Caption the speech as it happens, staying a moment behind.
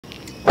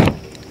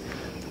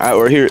All right,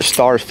 we're here at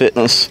Star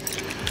Fitness.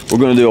 We're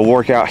gonna do a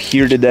workout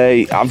here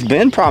today. I've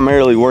been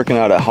primarily working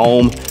out at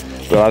home,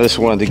 but I just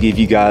wanted to give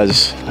you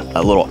guys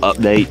a little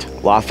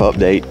update, life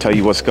update, tell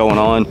you what's going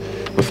on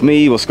with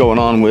me, what's going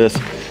on with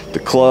the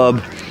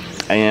club,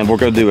 and we're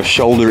gonna do a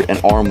shoulder and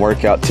arm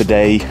workout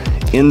today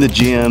in the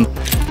gym.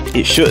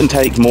 It shouldn't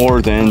take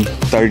more than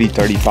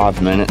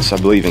 30-35 minutes, I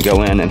believe, in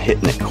go in and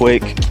hitting it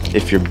quick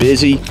if you're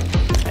busy.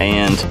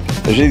 And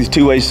there's these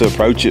two ways to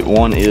approach it.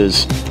 One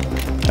is,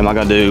 am I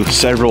gonna do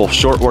several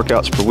short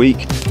workouts per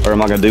week, or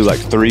am I gonna do like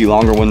 3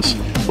 longer ones?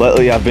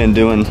 Lately, I've been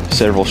doing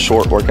several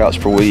short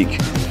workouts per week.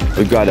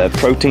 We've got a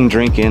protein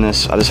drink in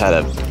us. I just had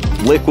a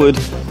liquid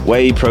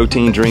whey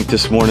protein drink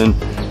this morning,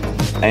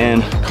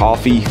 and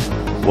coffee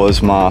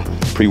was my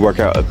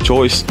pre-workout of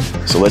choice.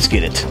 So let's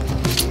get it.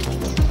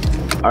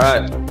 All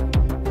right,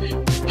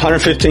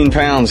 115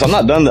 pounds. I'm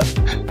not done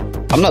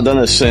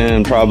this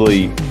in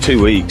probably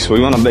 2 weeks. We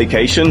went on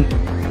vacation,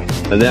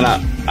 and then I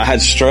had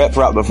strep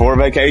right before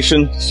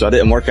vacation, so I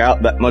didn't work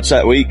out that much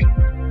that week.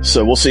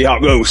 So we'll see how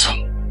it goes.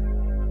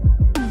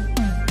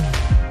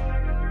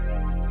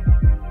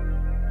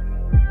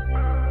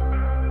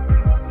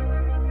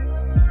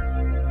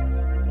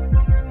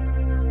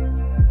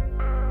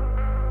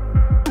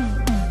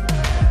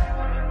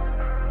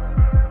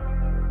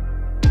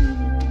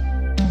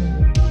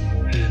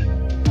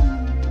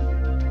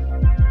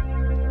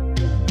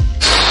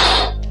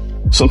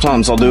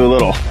 Sometimes I'll do a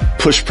little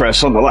push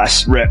press on the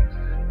last rep.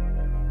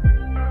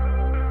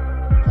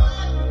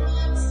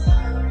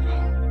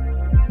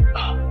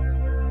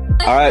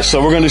 All right,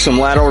 so we're gonna do some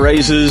lateral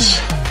raises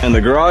in the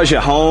garage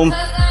at home.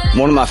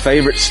 One of my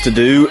favorites to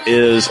do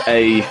is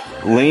a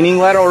leaning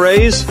lateral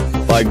raise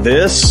like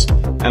this.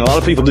 And a lot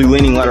of people do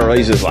leaning lateral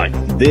raises like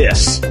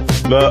this,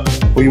 but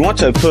we want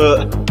to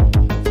put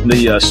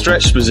the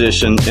stretch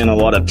position in a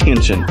lot of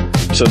tension.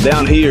 So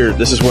down here,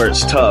 this is where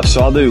it's tough.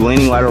 So I'll do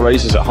leaning lateral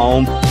raises at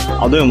home.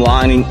 I'll do them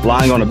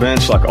lying on a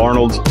bench like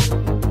Arnold.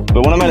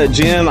 But when I'm at a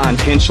gym, I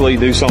intentionally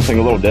do something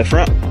a little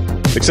different,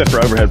 except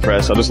for overhead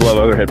press. I just love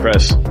overhead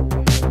press.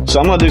 So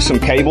I'm gonna do some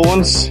cable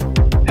ones,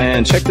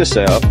 and check this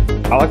out.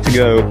 I like to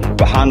go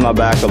behind my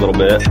back a little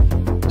bit,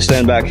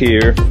 stand back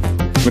here.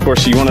 And of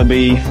course, you don't wanna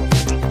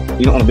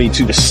be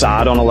to the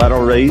side on a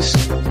lateral raise.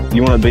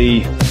 You wanna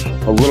be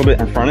a little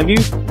bit in front of you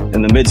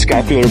in the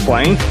mid-scapular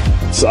plane.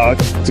 So I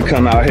like to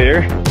come out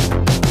here,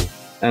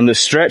 and the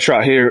stretch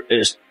right here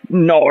is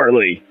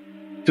gnarly.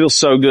 Feels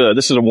so good.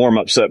 This is a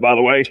warm-up set, by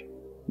the way,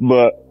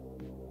 but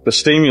the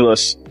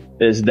stimulus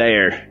is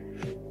there.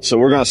 So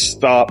we're gonna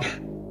stop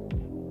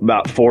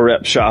about 4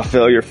 reps shy of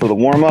failure for the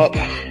warm-up.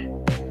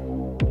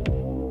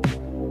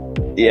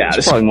 Yeah,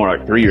 this is probably more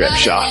like 3 reps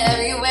shy.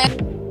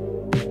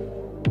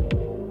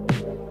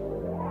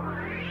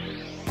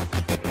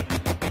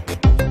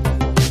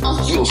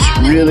 Feels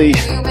really,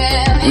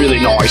 really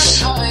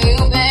nice.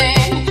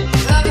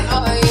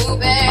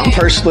 I'm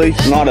personally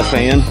not a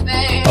fan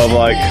of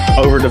like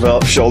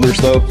overdeveloped shoulders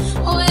though.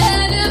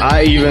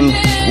 I even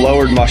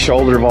lowered my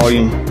shoulder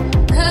volume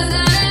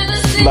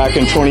back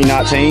in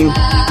 2019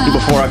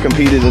 before I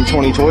competed in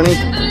 2020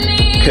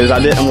 because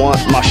I didn't want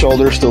my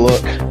shoulders to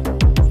look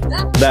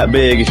that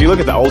big. If you look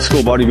at the old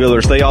school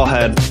bodybuilders, they all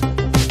had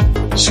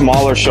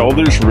smaller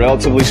shoulders,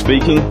 relatively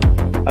speaking.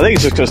 I think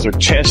it's just because their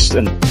chest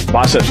and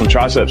biceps and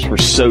triceps were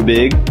so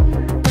big.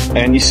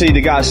 And you see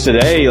the guys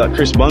today, like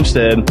Chris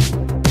Bumstead,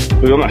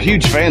 who I'm a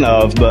huge fan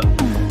of, but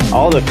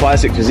all the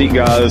classic physique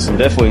guys, and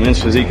definitely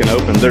men's physique and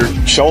open, their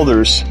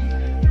shoulders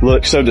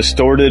look so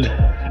distorted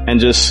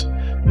and just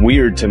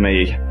weird to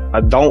me. I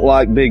don't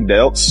like big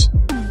delts,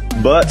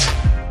 but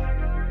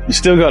you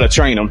still got to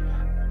train them.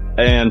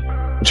 And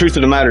the truth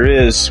of the matter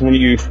is, when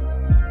you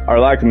are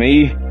like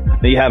me,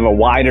 you have a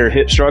wider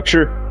hip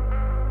structure.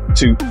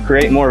 To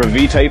create more of a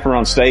V-taper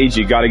on stage,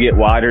 you got to get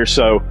wider.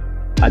 So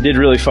I did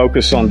really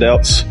focus on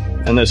delts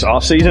in this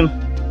off season.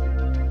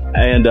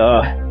 And,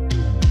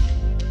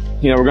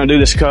 you know, we're going to do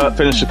this cut,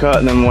 finish the cut.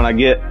 And then when I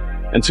get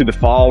into the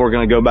fall, we're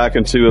going to go back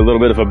into a little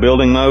bit of a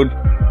building mode.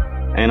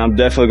 And I'm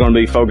definitely going to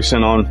be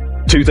focusing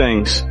on 2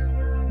 things,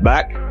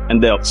 back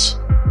and delts,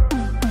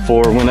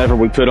 for whenever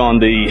we put on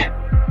the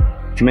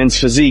men's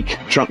physique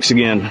trunks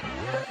again.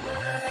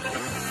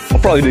 I'll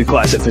probably do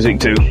classic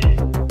physique too.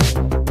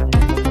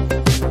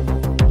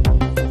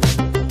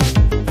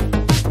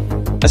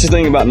 That's the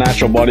thing about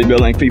natural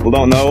bodybuilding people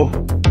don't know,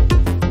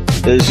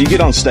 is you get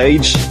on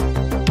stage,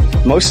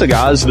 most of the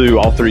guys do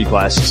all 3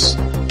 classes.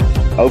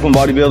 Open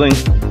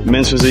bodybuilding,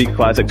 men's physique,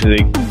 classic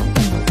physique.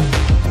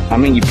 I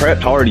mean, you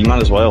prepped hard, you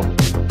might as well.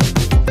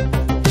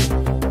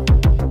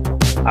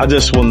 I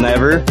just will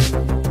never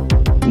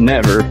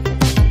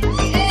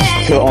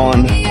put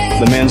on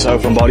the men's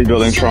open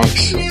bodybuilding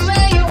trunks.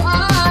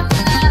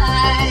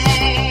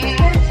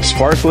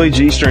 Sparkly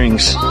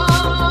G-strings.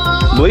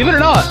 Believe it or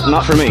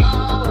not for me.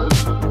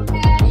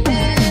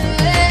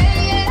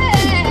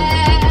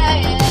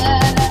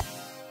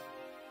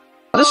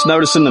 I just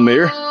noticed in the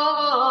mirror,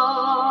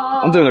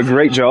 I'm doing a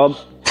great job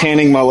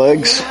tanning my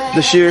legs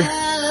this year.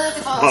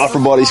 My upper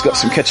body's got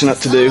some catching up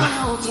to do.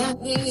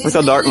 Look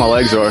how dark my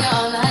legs are.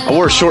 I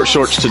wore short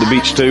shorts to the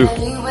beach too,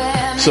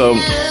 so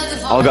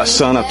I got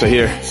sun up to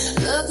here.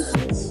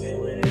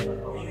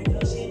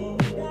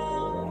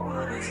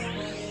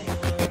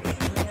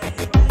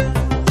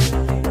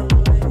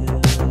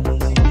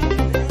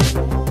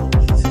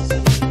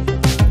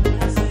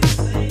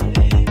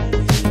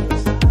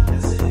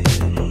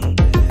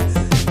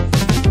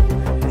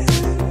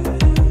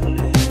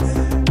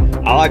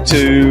 I like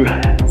to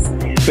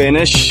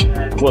finish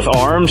with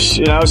arms,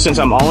 you know, since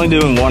I'm only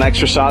doing one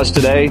exercise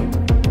today.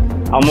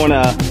 I'm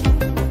gonna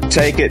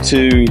take it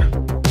to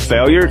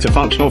failure, to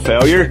functional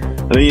failure.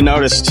 And then you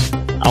noticed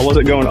I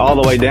wasn't going all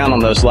the way down on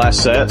those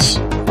last sets,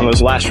 on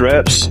those last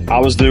reps. I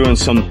was doing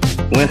some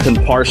lengthened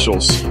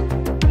partials.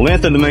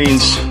 Lengthened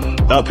means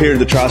up here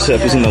the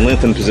tricep is in the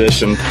lengthened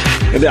position,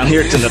 and down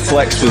here it's in the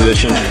flex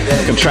position,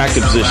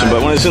 contracted position.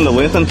 But when it's in the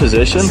lengthened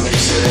position,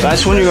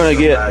 that's when you're gonna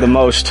get the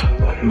most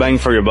bang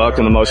for your buck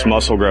and the most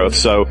muscle growth.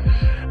 So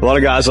a lot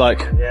of guys like,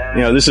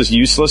 you know, this is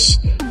useless.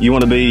 You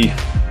want to be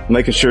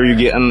making sure you're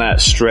getting that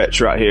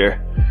stretch right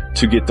here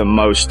to get the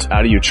most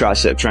out of your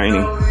tricep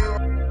training.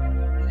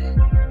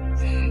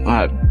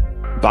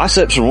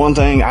 Biceps are one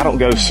thing I don't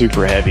go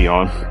super heavy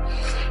on.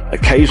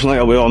 Occasionally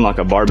I will on like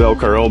a barbell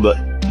curl, but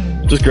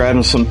just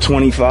grabbing some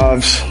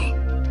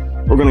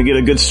 25s. We're going to get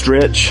a good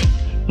stretch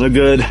and a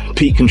good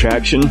peak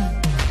contraction.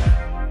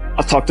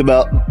 I talked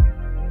about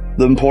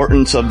the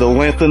importance of the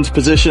lengthened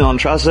position on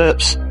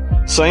triceps.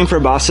 Same for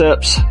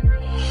biceps.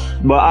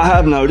 But I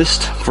have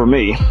noticed, for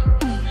me,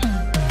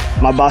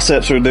 my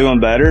biceps are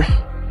doing better.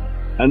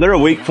 And they're a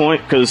weak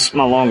point because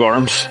my long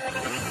arms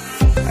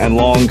and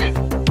long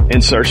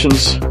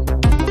insertions.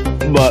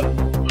 But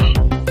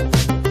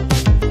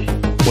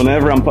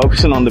whenever I'm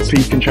focusing on the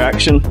peak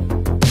contraction,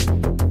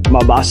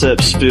 my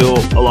biceps feel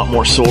a lot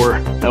more sore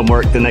at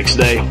work the next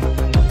day.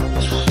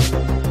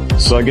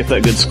 So I get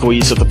that good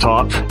squeeze at the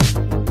top.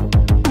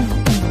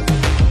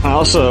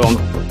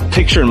 I'm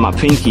picturing my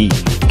pinky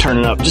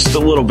turning up just a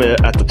little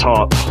bit at the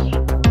top.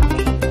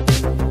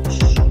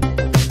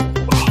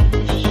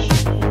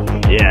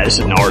 Yeah, this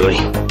is gnarly.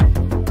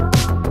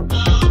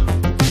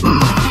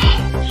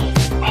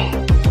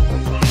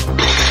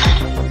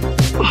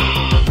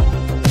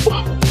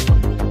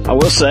 I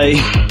will say,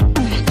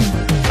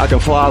 I can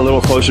fly a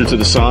little closer to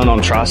the sun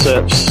on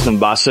triceps than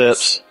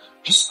biceps.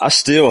 I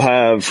still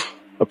have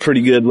a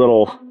pretty good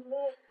little,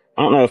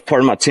 I don't know if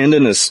part of my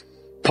tendon is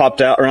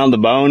popped out around the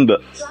bone,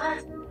 but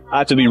I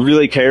have to be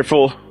really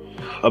careful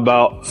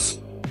about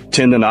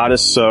tendonitis,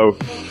 so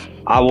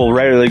I will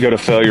rarely go to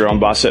failure on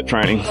bicep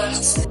training.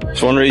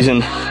 It's one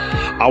reason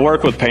I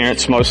work with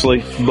parents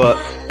mostly, but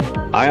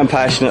I am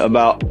passionate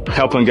about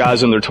helping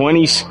guys in their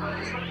 20s.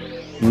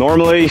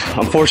 Normally,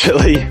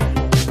 unfortunately,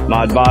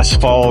 my advice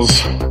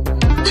falls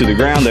to the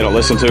ground. They don't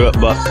listen to it,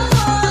 but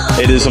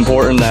it is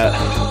important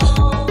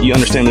that you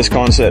understand this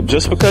concept.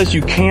 Just because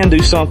you can do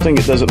something,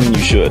 it doesn't mean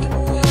you should.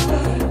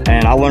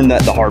 And I learned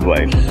that the hard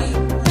way.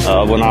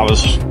 When I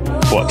was,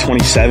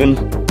 27?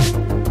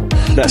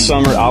 That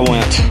summer I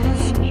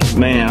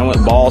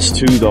went balls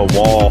to the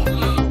wall.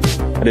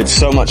 I did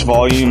so much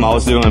volume. I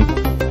was doing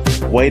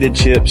weighted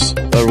chips,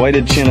 or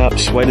weighted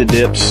chin-ups, weighted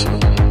dips.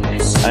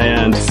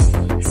 And,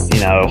 you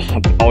know,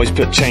 I always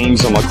put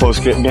chains on my close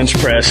fit bench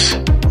press.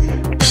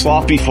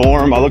 Sloppy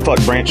form. I looked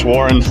like Branch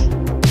Warren.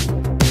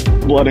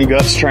 Blood and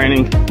guts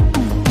training.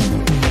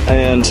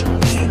 And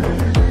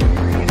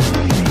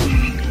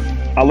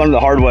I learned the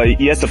hard way.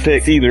 You have to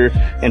pick either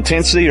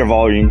intensity or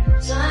volume.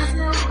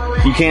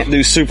 You can't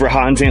do super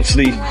high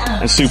intensity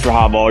and super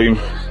high volume.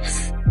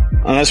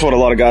 And that's what a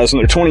lot of guys in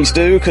their 20s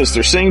do because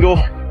they're single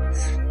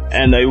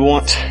and they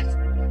want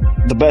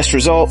the best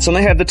results and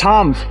they have the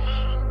time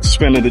to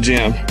spend at the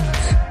gym.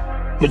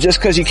 But just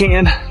because you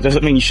can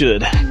doesn't mean you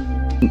should.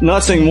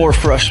 Nothing more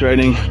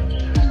frustrating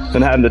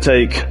than having to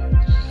take,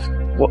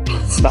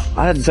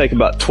 I had to take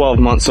about 12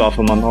 months off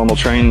of my normal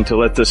training to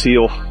let this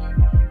heal.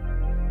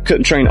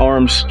 Couldn't train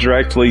arms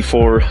directly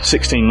for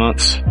 16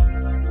 months.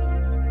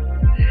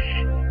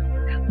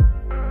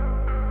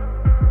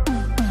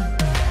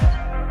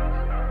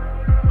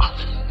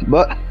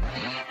 But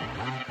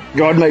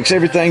God makes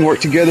everything work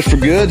together for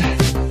good.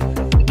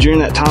 During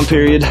that time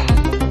period,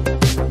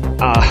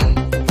 I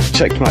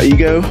checked my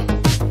ego,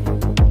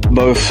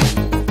 both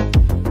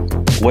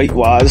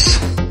weight-wise,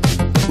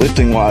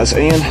 lifting-wise,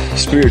 and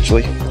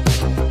spiritually.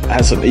 I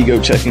had some ego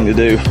checking to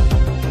do.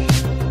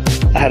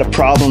 I had a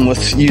problem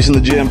with using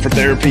the gym for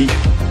therapy,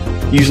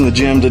 using the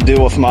gym to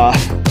deal with my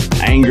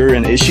anger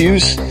and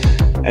issues,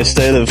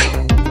 instead of,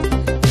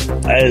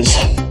 as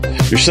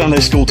your Sunday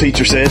school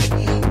teacher said,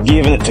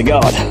 giving it to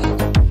God.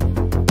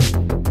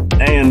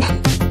 And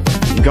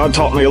God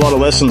taught me a lot of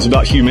lessons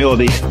about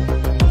humility.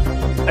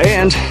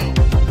 And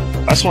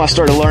that's when I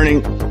started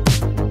learning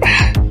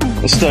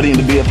and studying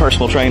to be a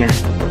personal trainer.